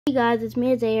Hey guys, it's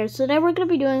me, Isaiah. So today we're going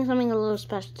to be doing something a little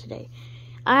special today.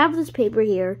 I have this paper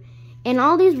here, and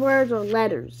all these words are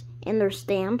letters, and they're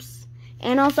stamps.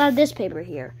 And also I have this paper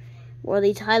here, where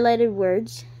these highlighted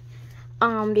words. There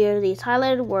are these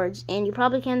highlighted words, and you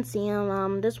probably can't see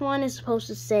them. This one is supposed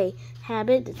to say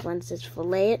habit. This one says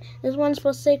fillet it. This one's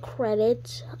supposed to say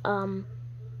credit.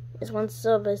 This one's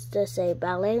supposed to say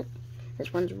ballet.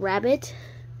 This one's rabbit.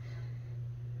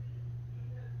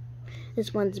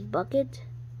 This one's bucket.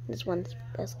 This one's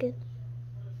basket.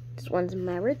 This one's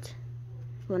merit.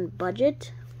 This one's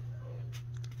budget.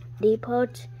 Depot.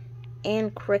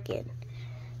 And cricket.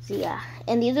 So yeah,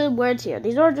 and these are the words here.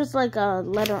 These are just like a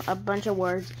bunch of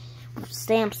words with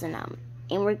stamps in them.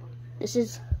 And this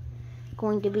is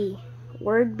going to be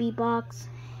word beatbox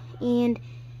and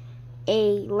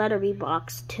a letter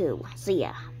beatbox too. So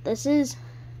yeah,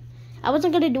 I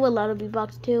wasn't gonna do a letter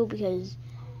beatbox too because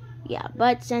yeah,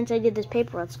 but since I did this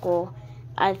paper at school,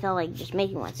 I felt like just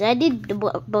making one. So I did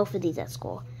both of these at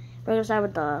school. We're gonna start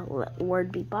with the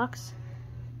word beatbox.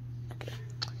 Okay.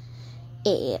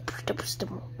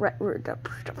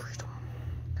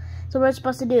 So what we're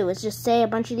supposed to do is just say a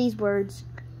bunch of these words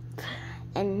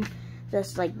and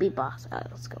just like beatbox. Alright,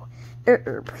 let's go.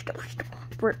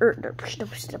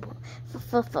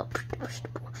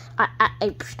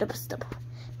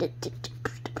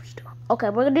 Okay,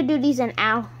 we're gonna do these in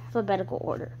alphabetical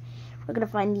order. We're gonna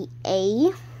find the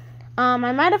A. I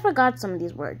might have forgot some of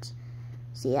these words.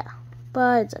 So yeah,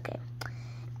 but it's okay.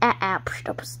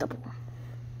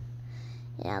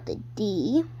 Now the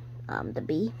D, the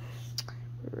B.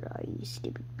 Where are you,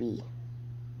 stupid B?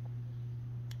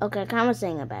 Okay, I kind of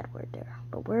saying a bad word there.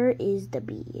 But where is the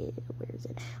B? Where is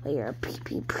it? Oh, you're a P.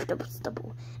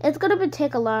 It's gonna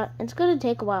take a lot. It's gonna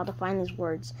take a while to find these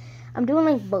words. I'm doing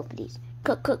like both of these.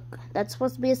 Cook. That's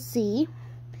supposed to be a C.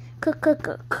 Cook.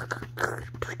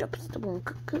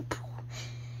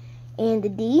 And the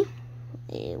D.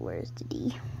 Where's the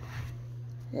D?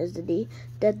 There's the D.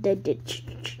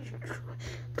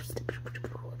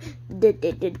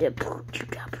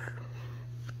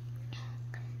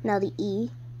 Now the E.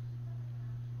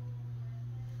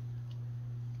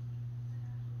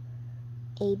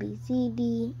 A, B, C,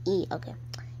 D, E. Okay.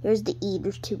 Here's the E.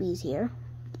 There's two E's here.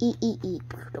 E.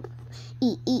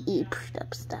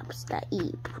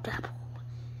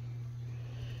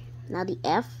 Now the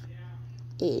F.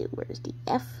 Where's the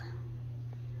F?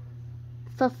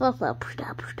 F.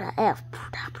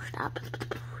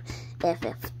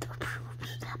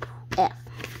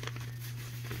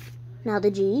 Now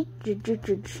the G.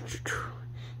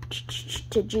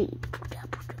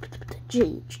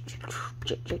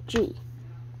 G.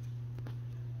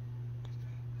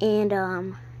 And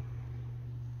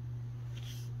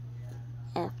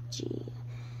F, G,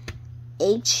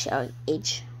 H,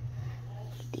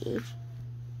 the H.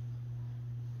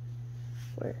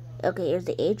 Okay, here's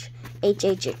the H. H.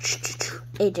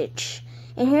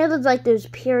 And here there's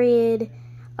period.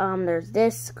 There's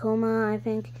this, comma, I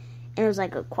think. And there's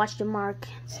like a question mark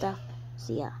and stuff.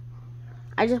 So yeah.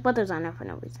 I just put those on there for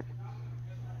no reason.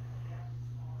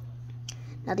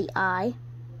 Now the I.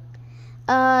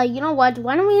 You know what?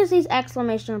 Why don't we use these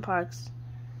exclamation marks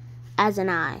as an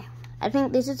I? I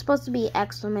think this is supposed to be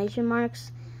exclamation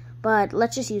marks, but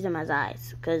let's just use them as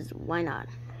I's, because why not?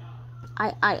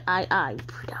 I.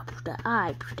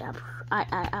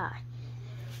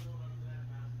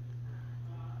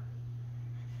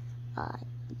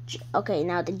 Okay,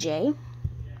 now the J.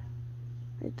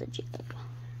 Where's the J?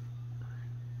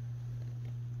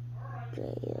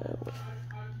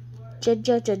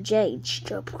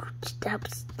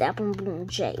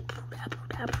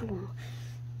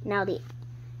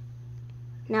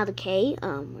 Now the K.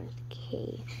 Where's the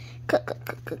K?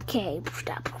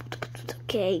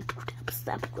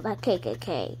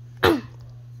 K.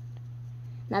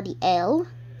 Now the L.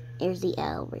 Here's the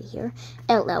L right here.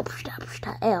 L.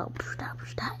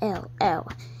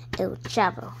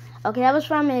 Chavo. Okay, that was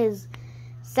from his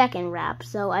second rap,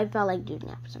 so I felt like doing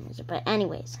that for some reason. But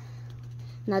anyways,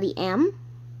 now the M.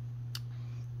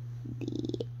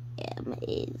 The M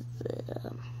is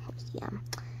where's the M?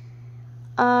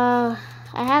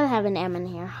 I had to have an M in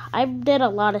here. I did a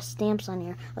lot of stamps on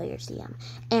here. Oh, here's the M.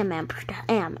 M.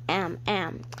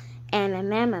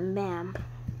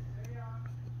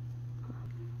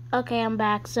 Okay, I'm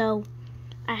back. So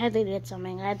I had to get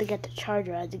something. I had to get the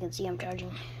charger. As you can see, I'm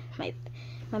charging my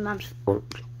mom's phone.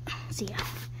 So yeah.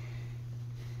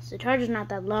 So the charger's not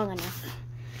that long enough.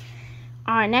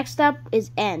 Alright, next up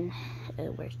is N.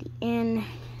 Where's the N?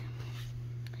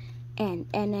 N.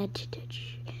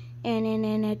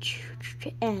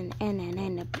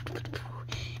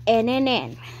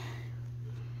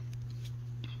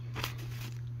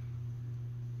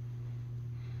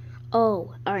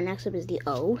 O. Alright, next up is the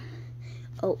O.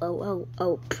 O, O, O,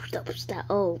 O, stop, stop,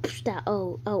 O, stop,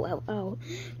 O, O, O, O.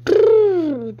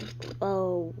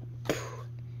 Oh,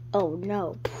 oh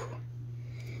no.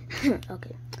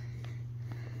 Okay.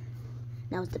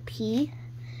 Now it's the P.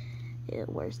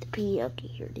 Where's the P? Okay,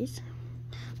 here it is.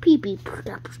 P, P,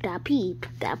 stop, stop, P,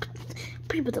 stop,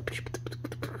 P, stop,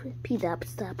 P, stop,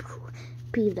 stop,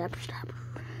 P, stop, stop,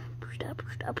 stop,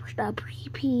 stop, stop,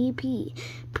 P, P,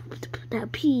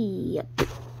 stop, P.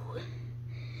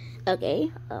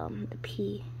 Okay, the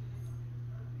P.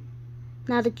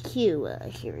 Now the Q.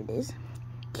 Here it is.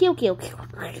 Q, Q, Q.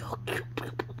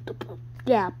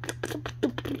 Yeah.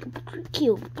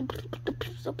 Q.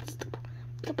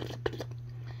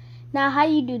 Now, how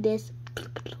do you do this?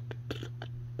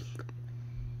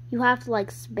 You have to like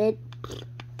spit,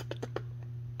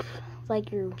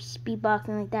 like you're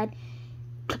beatboxing like that.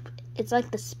 It's like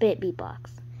the spit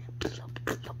beatbox.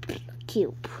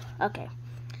 Q. Okay.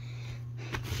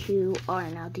 Q, R.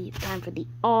 Now the time for the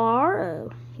R.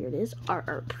 Here it is. R,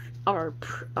 R, R,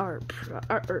 R,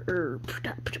 R, R,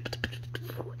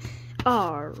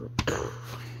 R.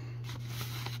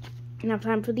 Now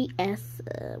time for the S.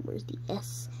 Where's the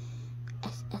S?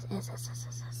 S, S, S, S, S,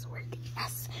 S, S. Where's the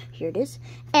S? Here it is.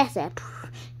 S, S,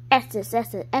 S, S,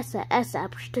 S, S, S,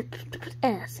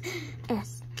 S,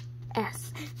 S,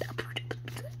 S,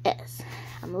 S.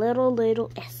 I'm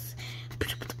little S.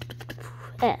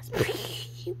 S.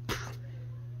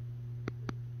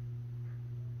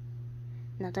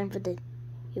 Now time for the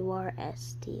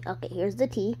URST. Okay, here's the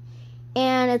T.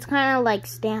 And it's kind of like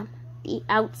stamp, the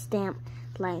out stamp,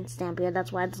 line stamp here.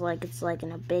 That's why it's like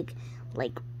in a big,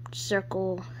 like,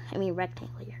 circle,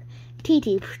 rectangle here. T,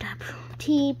 T,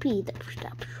 T, P, T, T,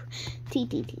 T, T,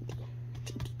 T, T,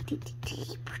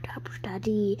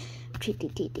 T, T,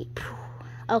 T, T.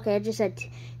 Okay, I just said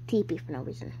TP for no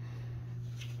reason.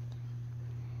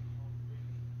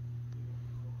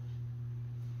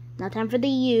 Now time for the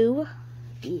U.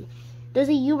 There's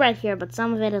a U right here, but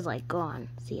some of it is like gone.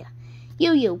 See ya.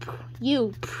 U, U,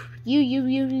 U, U, U, U,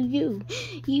 U, U,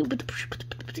 U,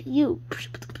 U,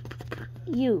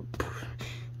 U,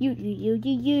 U, U,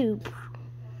 U.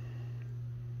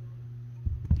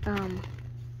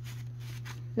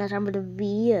 Now time for the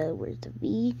V. Where's the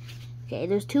V? Okay,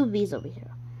 there's two V's over here.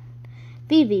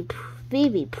 V, V, V,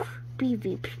 V, V,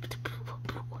 V,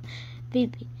 V,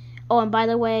 V. Oh, and by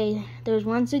the way, there's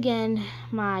once again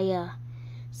my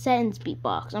sentence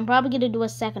beatbox. I'm probably gonna do a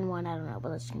second one. I don't know,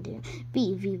 but let's continue.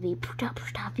 V, V, V, V,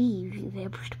 V, V,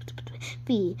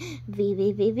 V,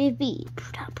 V, V, V, V,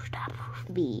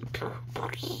 V.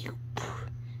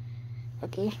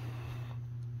 Okay.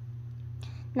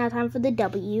 Now time for the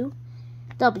W.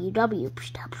 W, W, W,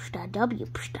 W,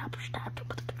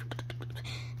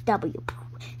 W, W.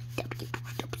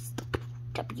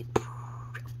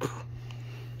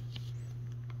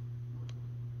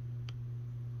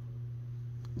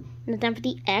 Now time for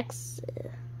the X.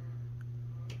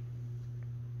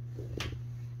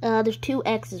 There's two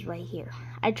X's right here.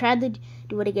 I tried to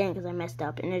do it again because I messed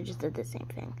up, and it just did the same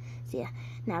thing. So yeah,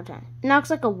 now time. It looks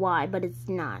like a Y, but it's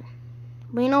not.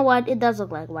 But you know what? It does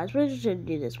look like a Y. So we should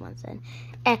do this one then.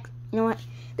 X. You know what?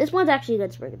 This one's actually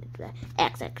good, so we're gonna do that.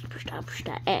 X, X, X, X,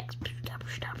 X,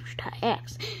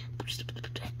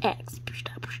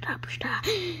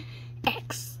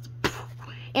 X,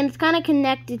 and it's kind of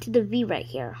connected to the V right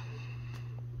here.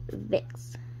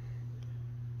 Vix.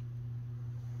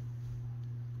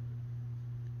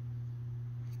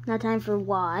 Now time for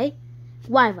Y.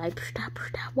 Y, Y,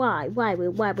 Y, Y,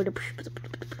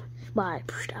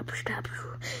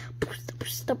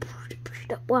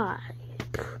 Y.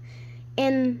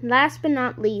 And last but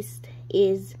not least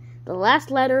is the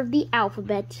last letter of the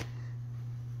alphabet,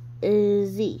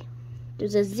 Z.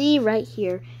 There's a Z right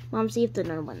here. Mom, see if the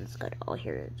other one's good. Oh,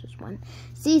 here it is, just one.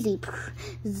 Z, Z,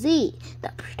 Z,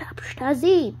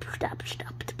 Z,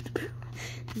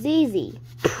 Z, Z.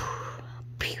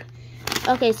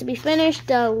 Okay, so we finished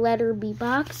the letter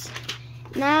beatbox.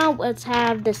 Now let's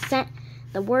have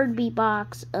the word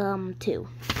beatbox 2.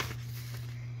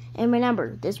 And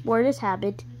remember, this word is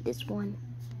habit. This one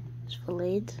is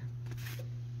filled.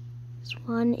 This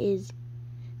one is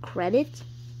credit.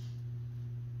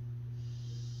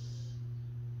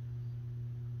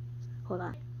 Hold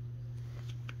on.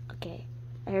 Okay,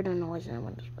 I heard a noise and I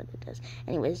wonder what it does.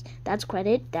 Anyways, that's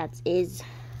credit. That is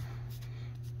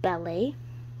ballet.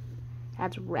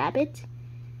 That's rabbit.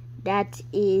 That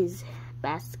is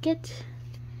basket.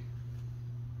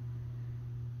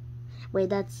 Wait,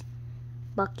 that's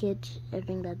bucket. I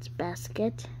think that's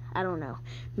basket. I don't know.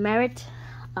 Merit,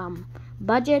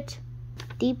 budget,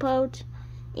 depot,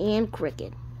 and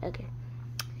cricket. Okay.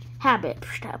 habit,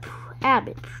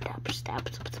 habit,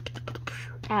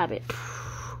 habit.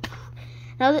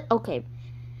 Now, okay,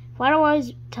 why do I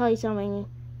always tell you something?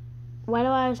 Why do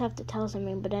I always have to tell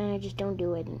something, but then I just don't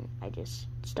do it, and I just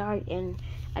start, and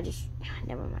I just,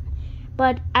 never mind.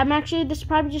 But I'm actually, this is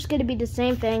probably just going to be the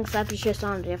same thing, except it's just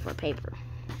on a different paper.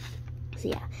 So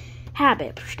yeah,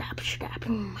 habit, habit,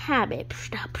 habit, habit,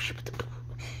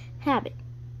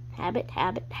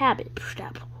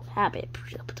 habit,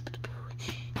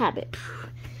 habit,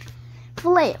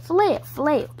 fillet, fillet, fillet,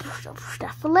 fillet,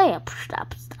 fillet, fillet,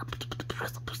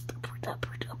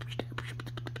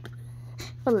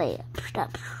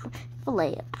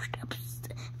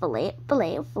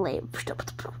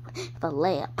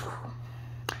 fillet.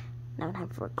 Now time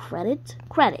for credit,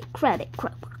 credit, credit,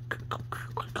 credit,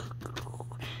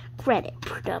 credit,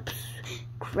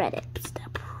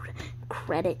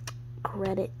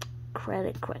 credit, credit,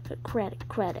 credit,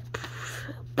 credit,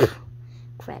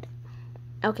 credit.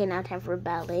 Okay, now time for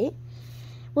ballet.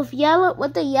 With the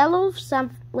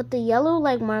yellow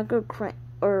like marker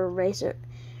or eraser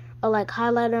or like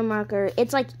highlighter marker,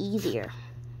 it's like easier.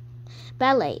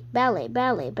 Ballet, ballet,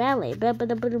 ballet, ballet, ballet,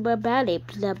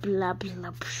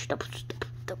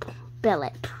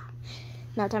 ballet.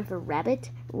 Now time for rabbit,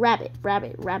 rabbit,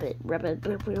 rabbit, rabbit, rabbit,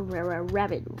 rabbit,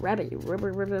 rabbit,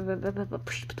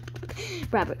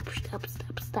 rabbit, stop,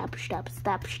 stop, stop, stop,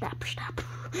 stop, stop, stop,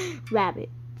 rabbit.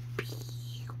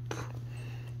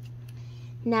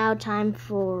 Now time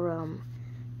for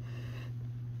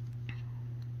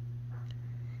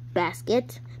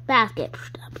basket, basket,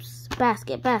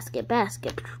 basket, basket, basket,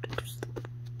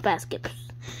 basket,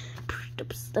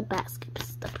 the basket,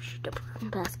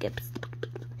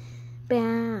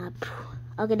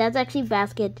 okay, that's actually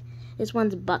basket. This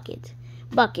one's bucket,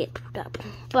 bucket, bucket,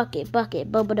 bucket,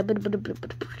 bucket, bucket,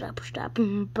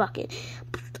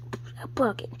 bucket,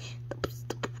 bucket,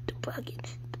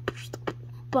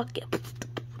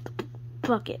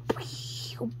 bucket.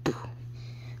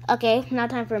 Okay, now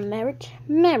time for merit,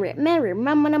 merit, merit,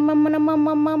 mama, mama,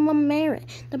 mama, mama,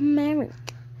 merit, the merit,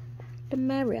 the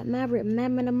merit, merit,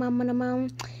 mama, mama, mama,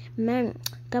 merit,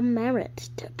 the merit,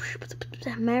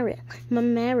 the merit, my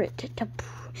merit,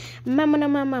 mama,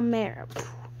 mama, merit.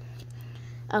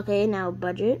 Okay, now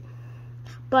budget,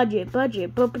 budget,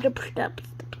 budget, budget,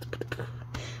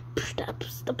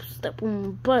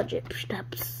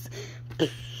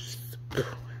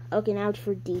 okay, now it's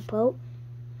for depot.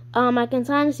 I can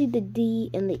kind of see the D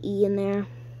and the E in there.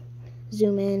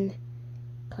 Zoom in,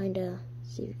 kind of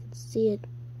see if you can see it.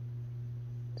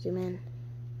 Zoom in.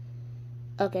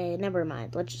 Okay, never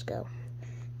mind. Let's just go.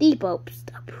 Depot,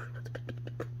 stop.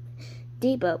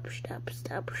 Depot, stop,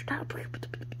 stop, stop.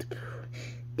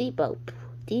 Depot,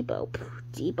 depot,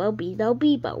 depot,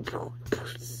 beepo.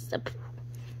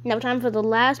 Now time for the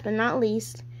last but not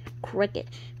least, cricket,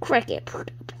 cricket.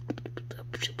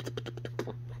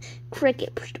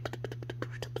 Cricket,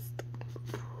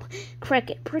 cricket,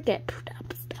 cricket,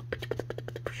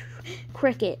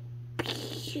 cricket.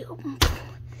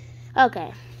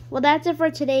 Okay, well that's it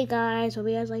for today, guys. Hope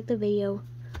you guys liked the video.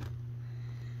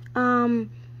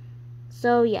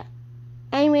 So yeah.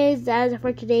 Anyways, that is it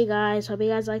for today, guys. Hope you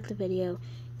guys liked the video,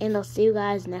 and I'll see you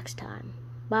guys next time.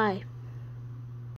 Bye.